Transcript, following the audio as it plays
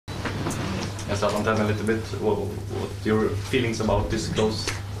Zlatan, tell me a little bit what your feelings about this clothes.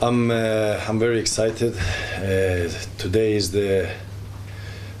 I'm very excited. Today is the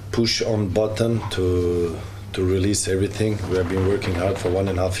push on button to release everything. We have been working hard for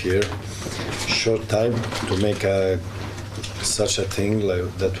 1.5 years. Short time to make such a thing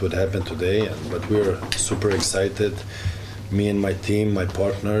like that would happen today, but we're super excited. Me and my team, my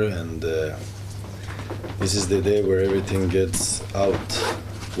partner, and this is the day where everything gets out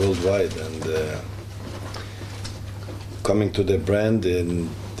worldwide. And coming to the brand, and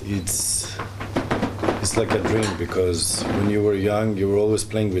it's like a dream, because when you were young, you were always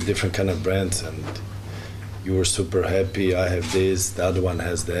playing with different kind of brands, and you were super happy. I have this, the other one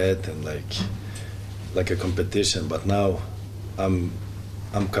has that, and like a competition. But now I'm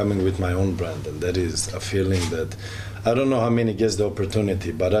coming with my own brand, and that is a feeling that I don't know how many gets the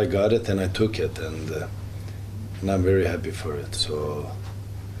opportunity, but I got it and I took it, and I'm very happy for it. So,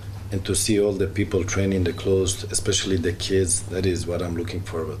 and to see all the people training the clothes, especially the kids, that is what I'm looking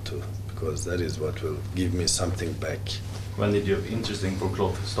forward to, because that is what will give me something back. When did your interest in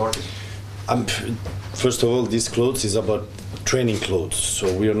clothes start? First of all, this clothes is about training clothes,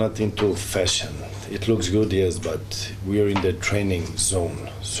 so we are not into fashion. It looks good, yes, but we are in the training zone,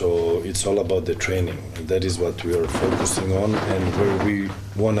 so it's all about the training. And that is what we are focusing on, and where we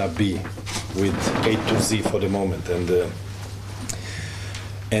want to be with A to Z for the moment.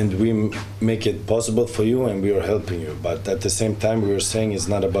 And we make it possible for you, and we are helping you. But at the same time, we are saying it's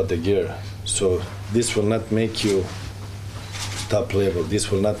not about the gear. So this will not make you top level.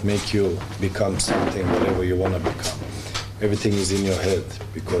 This will not make you become something, whatever you want to become. Everything is in your head,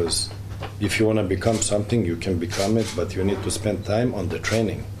 because if you want to become something, you can become it, but you need to spend time on the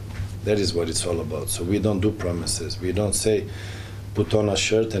training. That is what it's all about. So we don't do promises. We don't say, put on a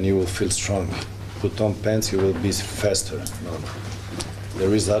shirt and you will feel strong. Put on pants, you will be faster. No.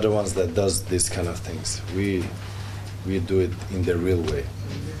 There is other ones that does these kind of things. We do it in the real way.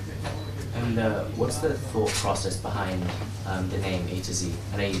 And what's the thought process behind the name A to Z?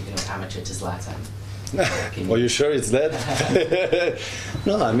 I know you amateur to Zlatan. Are you sure it's that?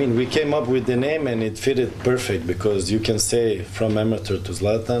 No, I mean, we came up with the name and it fitted perfect, because you can say from amateur to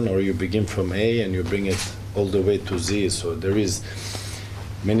Zlatan, or you begin from A and you bring it all the way to Z. So there is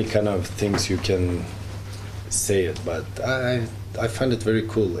many kind of things you can say it, but I find it very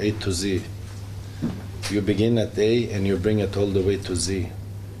cool, A to Z. You begin at A and you bring it all the way to Z.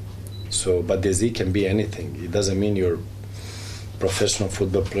 So, but the Z can be anything. It doesn't mean you're professional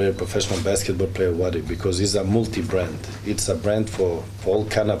football player, professional basketball player, whatever, because it's a multi-brand. It's a brand for all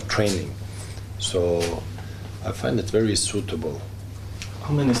kind of training. So I find it very suitable.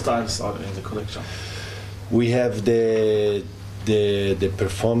 How many styles are in the collection? We have the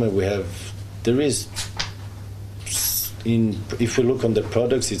performer. If you look on the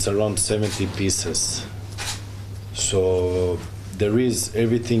products, it's around 70 pieces. So there is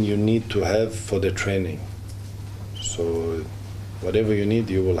everything you need to have for the training. So whatever you need,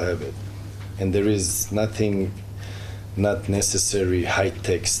 you will have it. And there is nothing, not necessary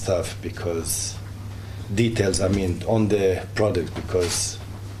high-tech stuff, because details, I mean, on the product, because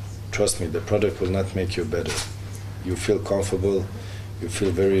trust me, the product will not make you better. You feel comfortable, you feel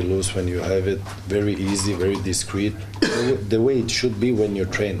very loose when you have it, very easy, very discreet, the way it should be when you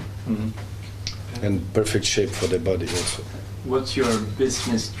train. Mm-hmm. And perfect shape for the body also. What's your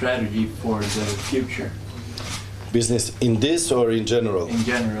business strategy for the future? Business in this or in general? In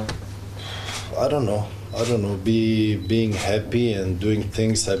general. I don't know. Being happy and doing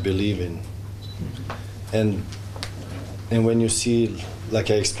things I believe in. And when you see,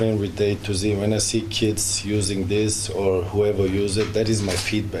 like I explained with A to Z, when I see kids using this or whoever use it, that is my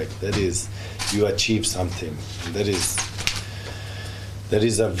feedback. That is, you achieve something. That is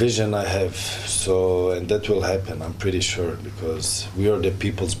a vision I have. So, and that will happen, I'm pretty sure, because we are the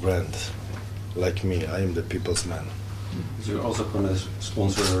people's brand. Like me, I am the people's man. So you're also going to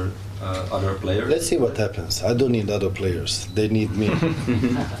sponsor other players? Let's see what happens. I don't need other players. They need me.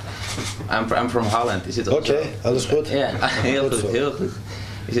 I'm from Holland. Is it also? Okay, alles goed? Yeah, heel goed.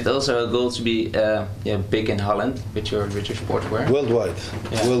 Is it also a goal to be big in Holland with your sportswear? Worldwide,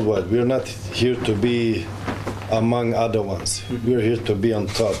 yeah. Worldwide. We're not here to be among other ones. We're here to be on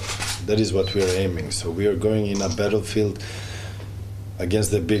top. That is what we are aiming. So we are going in a battlefield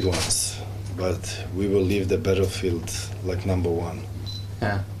against the big ones. But we will leave the battlefield like #1.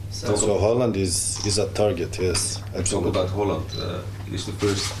 Yeah. So Holland is a target, yes, absolutely. Talk about Holland. It's the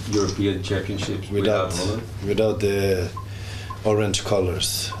first European Championships without Holland. Without the orange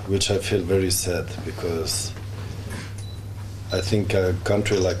colors, which I feel very sad, because I think a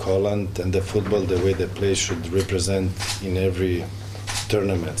country like Holland and the football, the way they play, should represent in every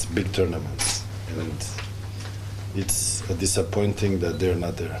tournament, big tournaments. and it's disappointing that they're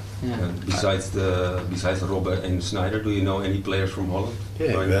not there. And besides Robert and Sneijder, do you know any players from Holland?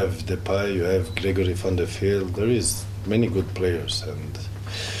 Yeah, Right you now? have Depay, you have Gregory van der Veld. There is many good players,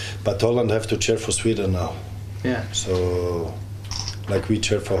 but Holland have to cheer for Sweden now. Yeah. So, like we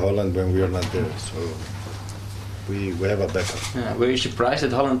cheer for Holland when we are not there. So we have a backup. Yeah. Were you surprised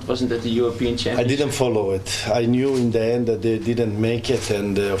that Holland wasn't at the European I Championship? didn't follow it. I knew in the end that they didn't make it,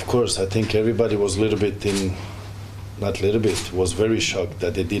 and of course, I think everybody was a little bit was very shocked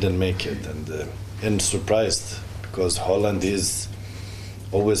that they didn't make it, and surprised because Holland is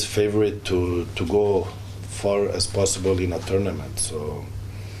always favorite to go far as possible in a tournament. So,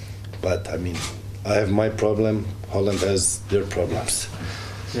 but I mean, I have my problem. Holland has their problems.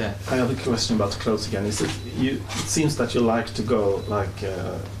 Yeah, I have a question about clothes again. Is it seems that you like to go like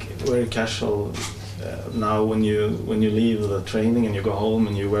very casual now when you leave the training and you go home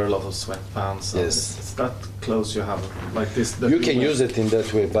and you wear a lot of sweatpants. Yes. Is that clothes you have like this? You can use it in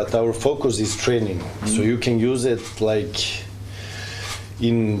that way, but our focus is training. So you can use it like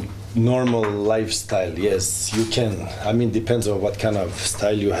in normal lifestyle. Yes, you can. I mean, depends on what kind of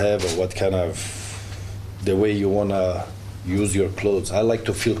style you have or what kind of the way you wanna use your clothes. I like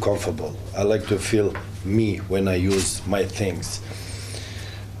to feel comfortable. I like to feel me when I use my things.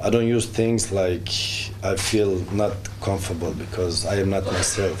 I don't use things like I feel not comfortable because I am not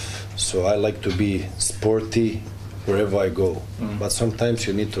myself. So I like to be sporty wherever I go. But sometimes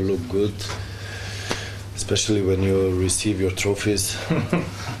you need to look good, especially when you receive your trophies.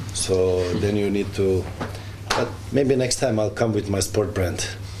 So then you need to, but maybe next time I'll come with my sport brand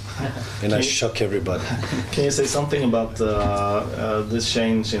and I shock everybody. Can you say something about this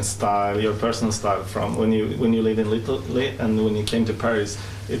change in style, your personal style, from when you lived in Italy and when you came to Paris?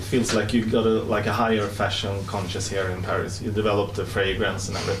 It feels like you got a higher fashion conscious here in Paris. You developed the fragrance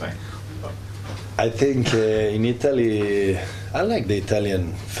and everything. I think in Italy, I like the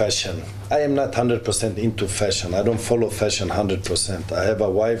Italian fashion. I am not 100% into fashion. I don't follow fashion 100%. I have a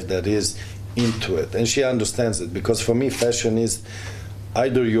wife that is into it, and she understands it, because for me, fashion is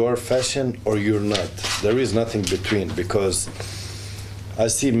either you're fashion or you're not. There is nothing between, because I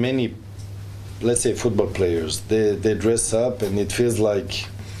see many, let's say, football players, they dress up and it feels like,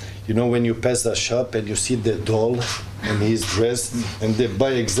 you know, when you pass a shop and you see the doll and he's dressed and they buy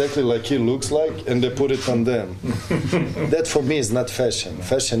exactly like he looks like and they put it on them. That for me is not fashion.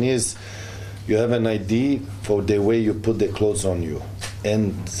 Fashion is you have an idea for the way you put the clothes on you,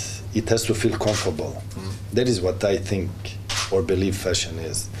 and it has to feel comfortable. That is what I think or believe fashion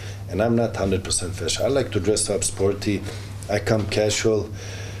is. And I'm not 100% fashion. I like to dress up sporty. I come casual.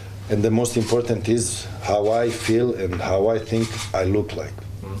 And the most important is how I feel and how I think I look like.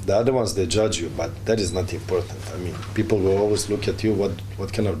 The other ones, they judge you, but that is not important. I mean, people will always look at you,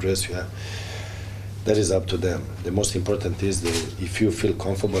 what kind of dress you have. That is up to them. The most important is if you feel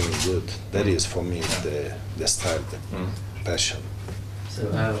comfortable and good. That is, for me, the style, the passion. So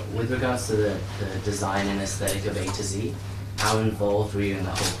with regards to the design and aesthetic of A to Z, how involved were you in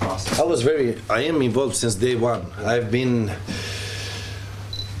that whole process? I am involved since day one. I've been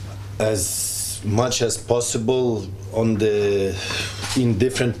as much as possible in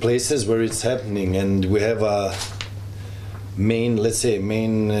different places where it's happening, and we have a main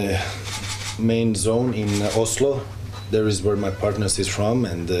zone in Oslo. There is where my partners is from,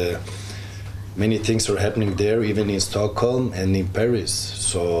 and many things are happening there, even in Stockholm and in Paris.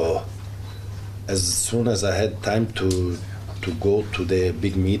 So as soon as I had time to go to the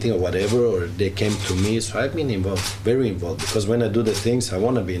big meeting or whatever, or they came to me, so I've been involved, very involved, because when I do the things, I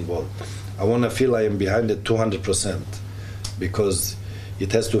want to be involved. I want to feel I am behind it 200%, because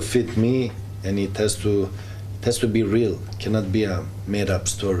it has to fit me, and it has to be real. It cannot be a made-up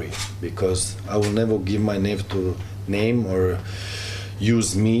story, because I will never give my name or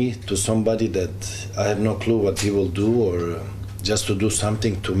use me to somebody that I have no clue what he will do, or just to do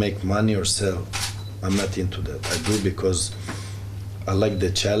something to make money or sell. I'm not into that. I do because I like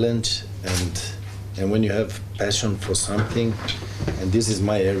the challenge, and when you have passion for something, and this is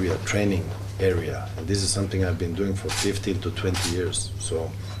my area, training area, and this is something I've been doing for 15 to 20 years.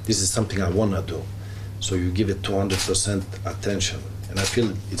 So this is something I want to do. So you give it 200% attention, and I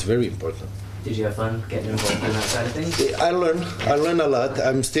feel it's very important. Did you have fun getting involved in that side of things? I learn a lot.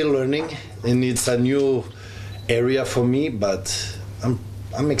 I'm still learning, and it's a new area for me, but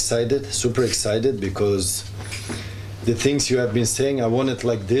I'm excited, super excited, because the things you have been saying, I want it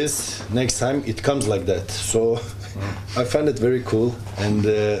like this, next time it comes like that. So I find it very cool, and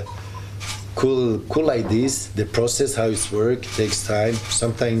cool ideas. The process, how it's work, takes time.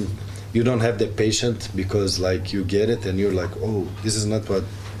 Sometimes you don't have the patience, because like you get it and you're like, oh, this is not what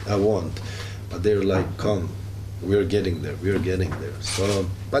I want. but they're like, come, we're getting there, we're getting there. So,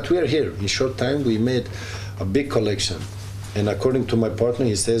 but we are here. In short time, we made a big collection. And according to my partner,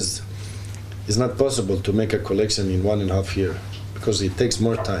 he says, it's not possible to make a collection in 1.5 years because it takes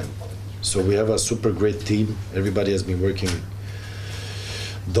more time. So we have a super great team. Everybody has been working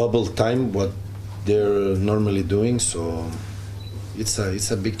double time what they're normally doing. So it's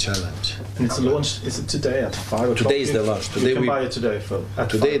a big challenge. And it's launched. Is it today at 5 o'clock? Today is the launch. Today you can buy it today.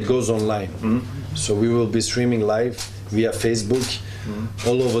 Today it goes online. So we will be streaming live via Facebook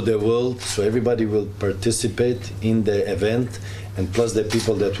all over the world. So everybody will participate in the event, and plus the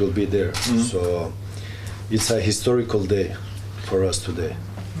people that will be there. So it's a historical day for us today.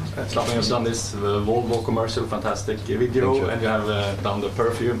 Zlatan has done this Volvo commercial, fantastic video, and you have done the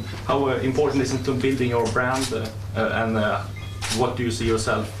perfume. How important is it to building your brand, and what do you see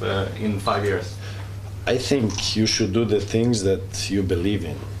yourself in 5 years? I think you should do the things that you believe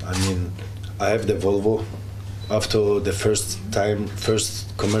in. I mean, I have the Volvo. After the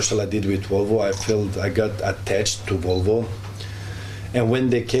first commercial I did with Volvo, I felt I got attached to Volvo. And when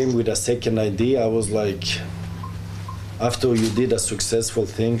they came with a second idea, I was like, after you did a successful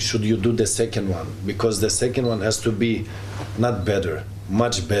thing, should you do the second one? Because the second one has to be not better,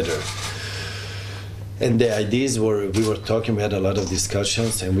 much better. And the ideas were, we were talking, we had a lot of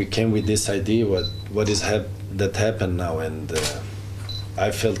discussions, and we came with this idea, that happened now, and I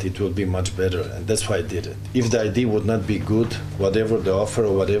felt it would be much better, and that's why I did it. If the idea would not be good, whatever the offer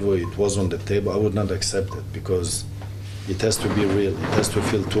or whatever it was on the table, I would not accept it, because it has to be real, it has to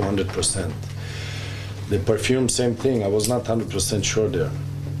feel 200%. The perfume, same thing, I was not 100% sure there.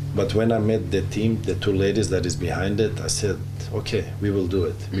 But when I met the team, the two ladies that is behind it, I said, okay, we will do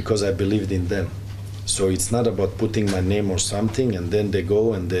it, because I believed in them. So it's not about putting my name or something, and then they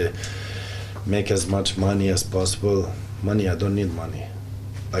go and they make as much money as possible. Money, I don't need money.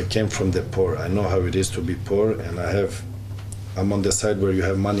 I came from the poor. I know how it is to be poor, and I'm on the side where you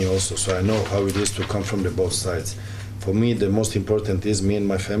have money also, so I know how it is to come from the both sides. For me, the most important is me and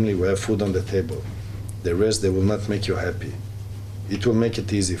my family, we have food on the table. The rest, they will not make you happy. It will make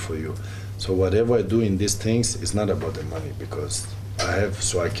it easy for you. So whatever I do in these things is not about the money, because I have,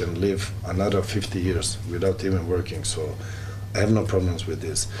 so I can live another 50 years without even working. So I have no problems with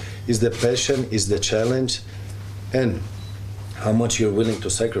this. It's the passion, it's the challenge, and how much you're willing to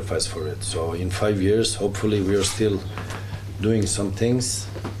sacrifice for it. So in 5 years, hopefully we are still doing some things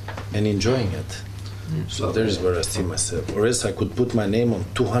and enjoying it. So there is where I see myself. Or else I could put my name on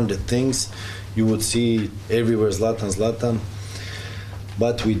 200 things. You would see everywhere Zlatan, Zlatan.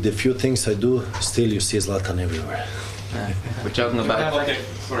 But with the few things I do, still you see Zlatan everywhere. We're talking about.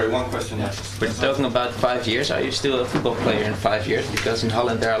 Sorry, one question. We're talking about 5 years. Are you still a football player in 5 years? Because in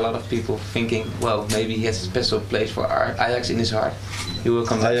Holland there are a lot of people thinking, well, maybe he has a special place for Ajax in his heart. He will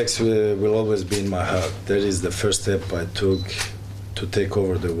come back. Ajax will always be in my heart. That is the first step I took to take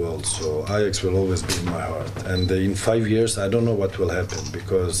over the world. So Ajax will always be in my heart. And in 5 years, I don't know what will happen,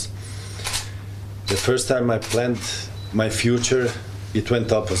 because the first time I planned my future, it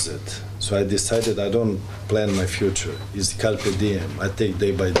went opposite. So I decided I don't plan my future. It's carpe diem. I take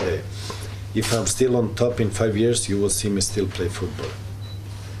day by day. If I'm still on top in 5 years, you will see me still play football.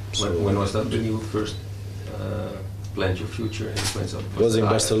 So when was that when you first planned your future? And it went it was in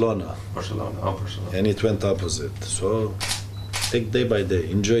Barcelona. Barcelona, Barcelona. And it went opposite. So take day by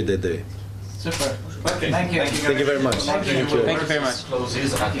day. Enjoy the day. Super. Okay. Thank you. Thank you very much. Thank you. Thank you very much.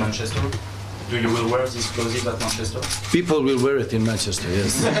 Explosives at Manchester. Do you will wear this explosive at Manchester? People will wear it in Manchester,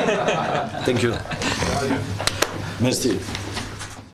 yes. Thank you. Merci.